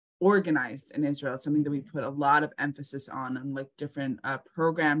organized in Israel. It's something that we put a lot of emphasis on like different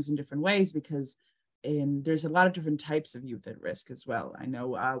programs in different ways, because there's a lot of different types of youth at risk as well. I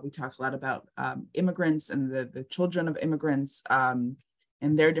know we talk a lot about immigrants and the children of immigrants and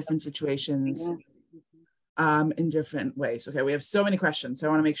their different situations in different ways. Okay, we have so many questions, so I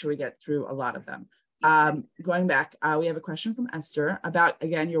want to make sure we get through a lot of them. Going back, we have a question from Esther about,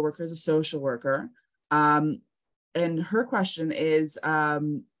 again, your work as a social worker. And her question is,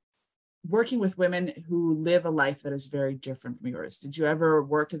 working with women who live a life that is very different from yours. Did you ever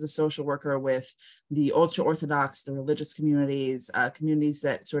work as a social worker with the ultra-Orthodox, the religious communities, communities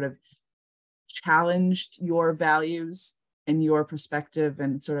that sort of challenged your values and your perspective,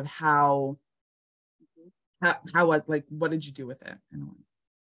 and sort of how was, like, what did you do with it?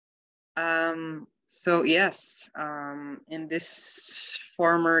 So yes, in this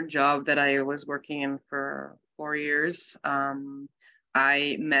former job that I was working in for 4 years,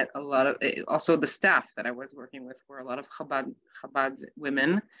 I met a lot of, also the staff that I was working with were a lot of Chabad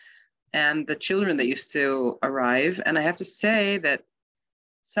women, and the children that used to arrive. And I have to say that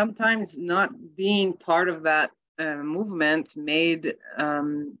sometimes not being part of that movement made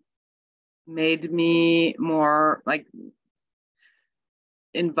me more like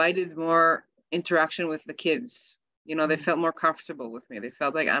invited more interaction with the kids. You know, they felt more comfortable with me. They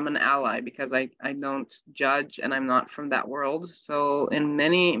felt like I'm an ally because I don't judge and I'm not from that world. So in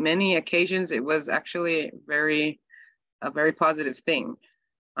many occasions, it was actually a very positive thing.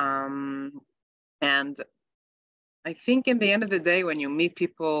 And I think in the end of the day, when you meet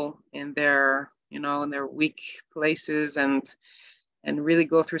people in their, you know, in their weak places and really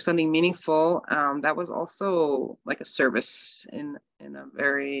go through something meaningful, that was also like a service in a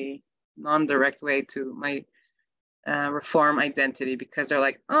very non-direct way to my reform identity, because they're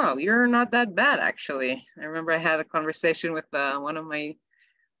like, oh, you're not that bad actually. I remember I had a conversation with one of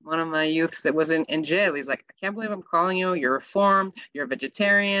my youths that was in jail. He's like, I can't believe I'm calling you. You're reformed. You're a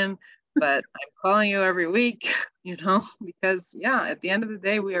vegetarian, but I'm calling you every week, you know, because yeah, at the end of the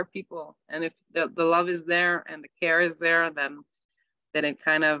day, we are people, and if the love is there and the care is there, then it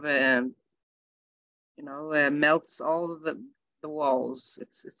kind of you know, melts all of the walls.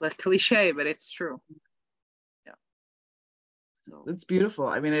 It's like cliche, but it's true. Yeah. So It's beautiful.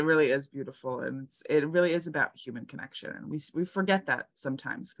 I mean, it really is beautiful, and it really is about human connection, and we forget that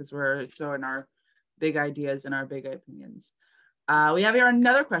sometimes because we're so in our big ideas and our big opinions. We have here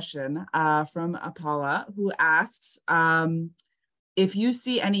another question from Paula, who asks if you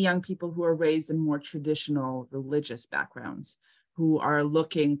see any young people who are raised in more traditional religious backgrounds who are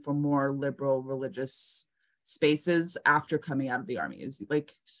looking for more liberal religious spaces after coming out of the army. Is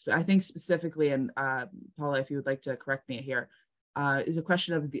like, I think specifically, and Paula, if you would like to correct me here, is a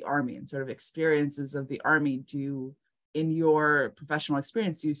question of the army and sort of experiences of the army. Do you, in your professional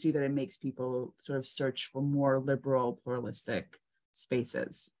experience, do you see that it makes people sort of search for more liberal, pluralistic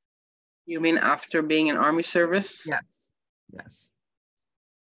spaces? you mean after being in army service? Yes. Yes.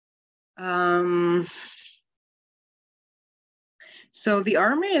 So the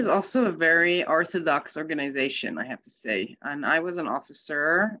army is also a very orthodox organization, I have to say. And I was an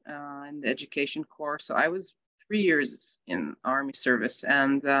officer in the education corps, so I was 3 years in army service.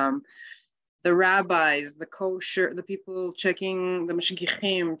 And the rabbis, the kosher, the people checking the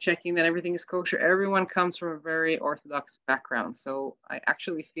mashgichim, checking that everything is kosher, everyone comes from a very orthodox background. So I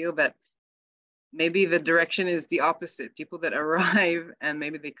actually feel that maybe the direction is the opposite. People that arrive and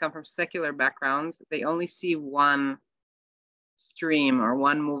maybe they come from secular backgrounds, they only see one stream or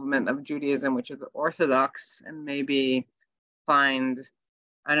one movement of Judaism, which is Orthodox, and maybe find,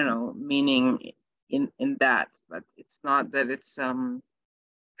 I don't know, meaning in that. But it's not that it's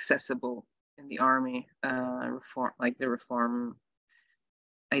accessible in the army reform, like the reform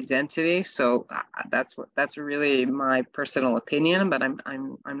identity. So that's really my personal opinion, but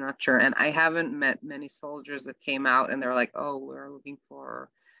I'm not sure. And I haven't met many soldiers that came out and they're like, oh, we're looking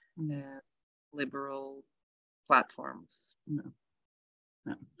for liberal platforms. No.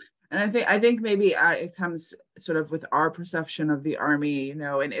 No. And I think maybe it comes sort of with our perception of the army. You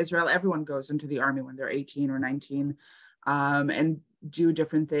know, in Israel, everyone goes into the army when they're 18 or 19, and do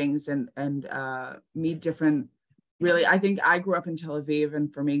different things and meet different. Really, I think I grew up in Tel Aviv,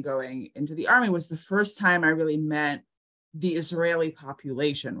 and for me, going into the army was the first time I really met the Israeli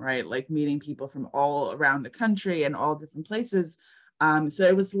population, right? Like meeting people from all around the country and all different places. So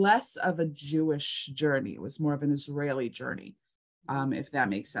it was less of a Jewish journey. It was more of an Israeli journey, if that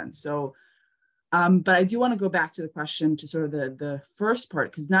makes sense. So, but I do want to go back to the question, to sort of the first part,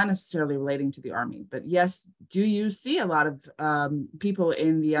 because not necessarily relating to the army, but yes, do you see a lot of people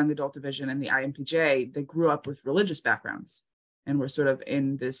in the young adult division and the IMPJ that grew up with religious backgrounds and were sort of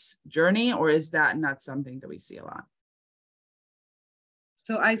in this journey, or is that not something that we see a lot?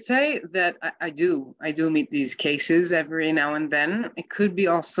 So I say that I do meet these cases every now and then. It could be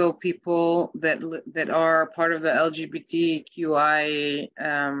also people that are part of the LGBTQI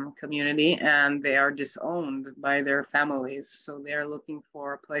community and they are disowned by their families. So they're looking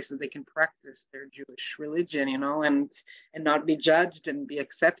for a place that they can practice their Jewish religion, you know, and not be judged and be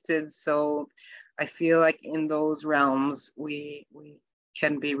accepted. So I feel like in those realms, we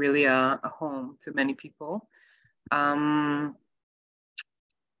can be really a home to many people.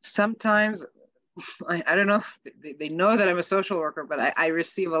 Sometimes I don't know if they know that I'm a social worker, but I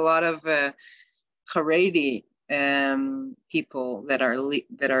receive a lot of Haredi people that are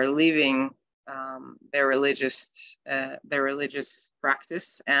leaving their religious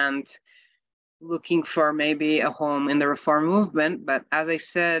practice and looking for maybe a home in the reform movement. But as I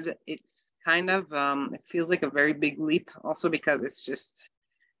said, it's kind of it feels like a very big leap, also because it's just,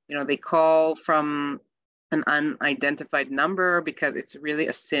 you know, they call from an unidentified number, because it's really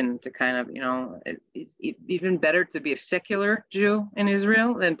a sin to kind of, it's even better to be a secular Jew in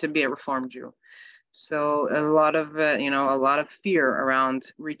Israel than to be a Reformed Jew. So a lot of, a lot of fear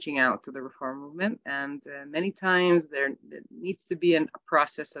around reaching out to the Reform movement. And many times there needs to be a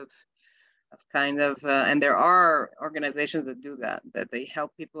process of kind of, and there are organizations that do that they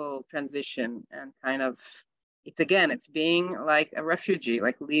help people transition and kind of, it's being like a refugee,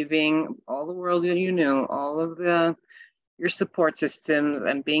 like leaving all the world you knew, all of your support systems,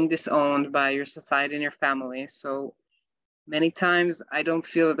 and being disowned by your society and your family. So many times I don't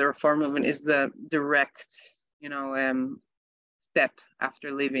feel that the Reform movement is the direct, step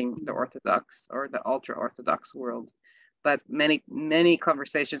after leaving the Orthodox or the ultra-Orthodox world. But many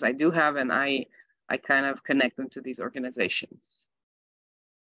conversations I do have, and I kind of connect them to these organizations.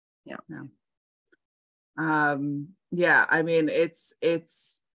 Yeah. Yeah, I mean, it's,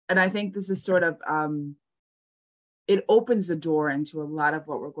 and I think this is sort of, it opens the door into a lot of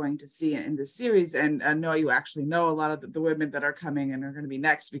what we're going to see in this series. And I know you actually know a lot of the women that are coming and are going to be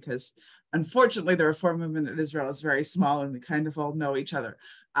next, because unfortunately the Reform movement in Israel is very small and we kind of all know each other.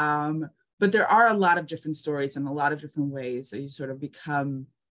 But there are a lot of different stories and a lot of different ways that you sort of become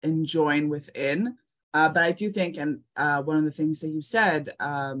and join within. But I do think, and one of the things that you said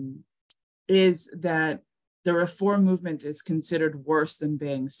is that the Reform movement is considered worse than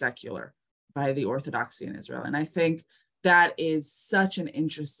being secular by the Orthodoxy in Israel. And I think that is such an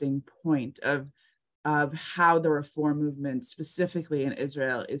interesting point of how the Reform movement, specifically in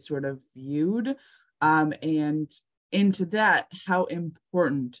Israel, is sort of viewed. And into that, how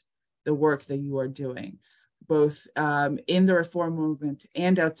important the work that you are doing, both in the Reform movement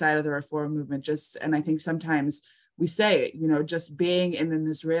and outside of the Reform movement. And I think sometimes we say, just being in an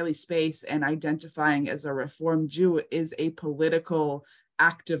Israeli space and identifying as a Reform Jew is a political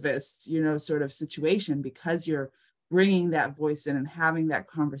activist, sort of situation, because you're bringing that voice in and having that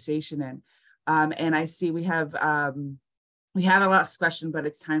conversation in. And I see we have a last question, but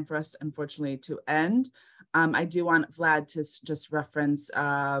it's time for us, unfortunately, to end. I do want Vlad to just reference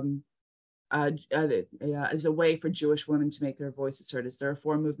as a way for Jewish women to make their voices heard. Is the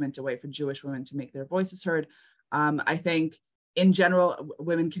Reform movement a way for Jewish women to make their voices heard? I think in general,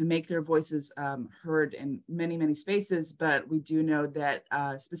 women can make their voices heard in many, many spaces, but we do know that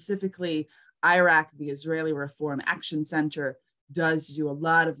specifically Iraq, the Israeli Reform Action Center, does do a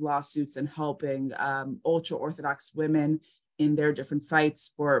lot of lawsuits and helping ultra-Orthodox women in their different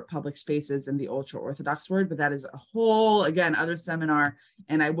fights for public spaces in the ultra-Orthodox world. But that is a whole, again, other seminar.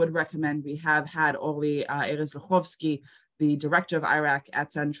 And I would recommend, we have had Orly Erez Lechovsky, the director of Iraq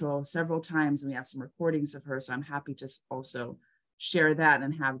at Central, several times, and we have some recordings of her. So I'm happy to also share that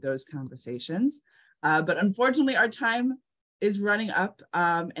and have those conversations. But unfortunately, our time is running up.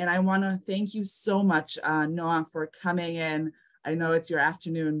 And I want to thank you so much, Noa, for coming in. I know it's your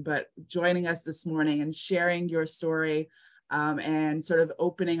afternoon, but joining us this morning and sharing your story and sort of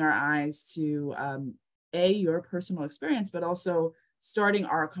opening our eyes to your personal experience, but also starting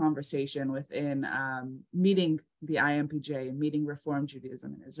our conversation within meeting the IMPJ and meeting Reform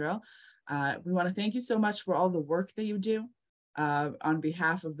Judaism in Israel. We want to thank you so much for all the work that you do on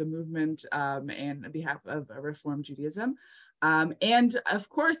behalf of the movement and on behalf of Reform Judaism. And of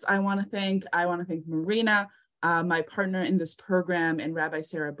course, I want to thank Marina, my partner in this program, and Rabbi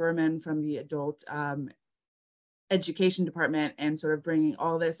Sarah Berman from the Adult Education Department, and sort of bringing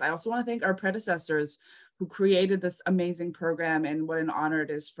all this. I also want to thank our predecessors who created this amazing program, and what an honor it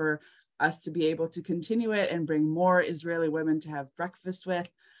is for us to be able to continue it and bring more Israeli women to have breakfast with.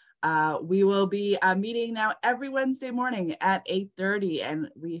 We will be meeting now every Wednesday morning at 8:30, and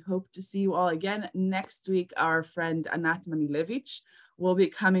we hope to see you all again next week. Our friend Anat Manilevich will be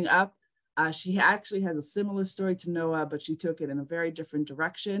coming up. She actually has a similar story to Noa, but she took it in a very different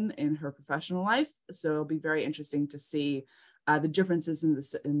direction in her professional life. So it'll be very interesting to see the differences in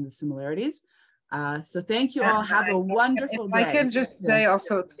the similarities. So thank you all. Have a wonderful day. I could just say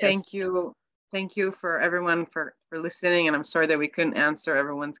also thank you for everyone for listening. And I'm sorry that we couldn't answer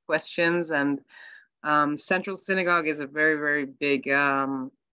everyone's questions. And Central Synagogue is a very, very big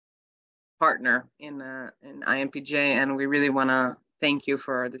partner in IMPJ, and we really want to thank you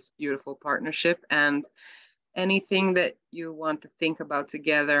for this beautiful partnership. And anything that you want to think about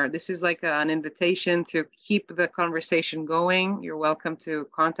together, this is like an invitation to keep the conversation going. You're welcome to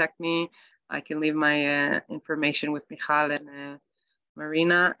contact me. I can leave my information with Michal and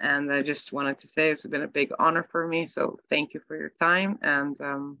Marina. And I just wanted to say it's been a big honor for me. So thank you for your time, and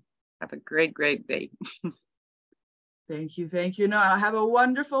have a great, great day. Thank you. No, have a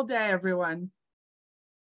wonderful day, everyone.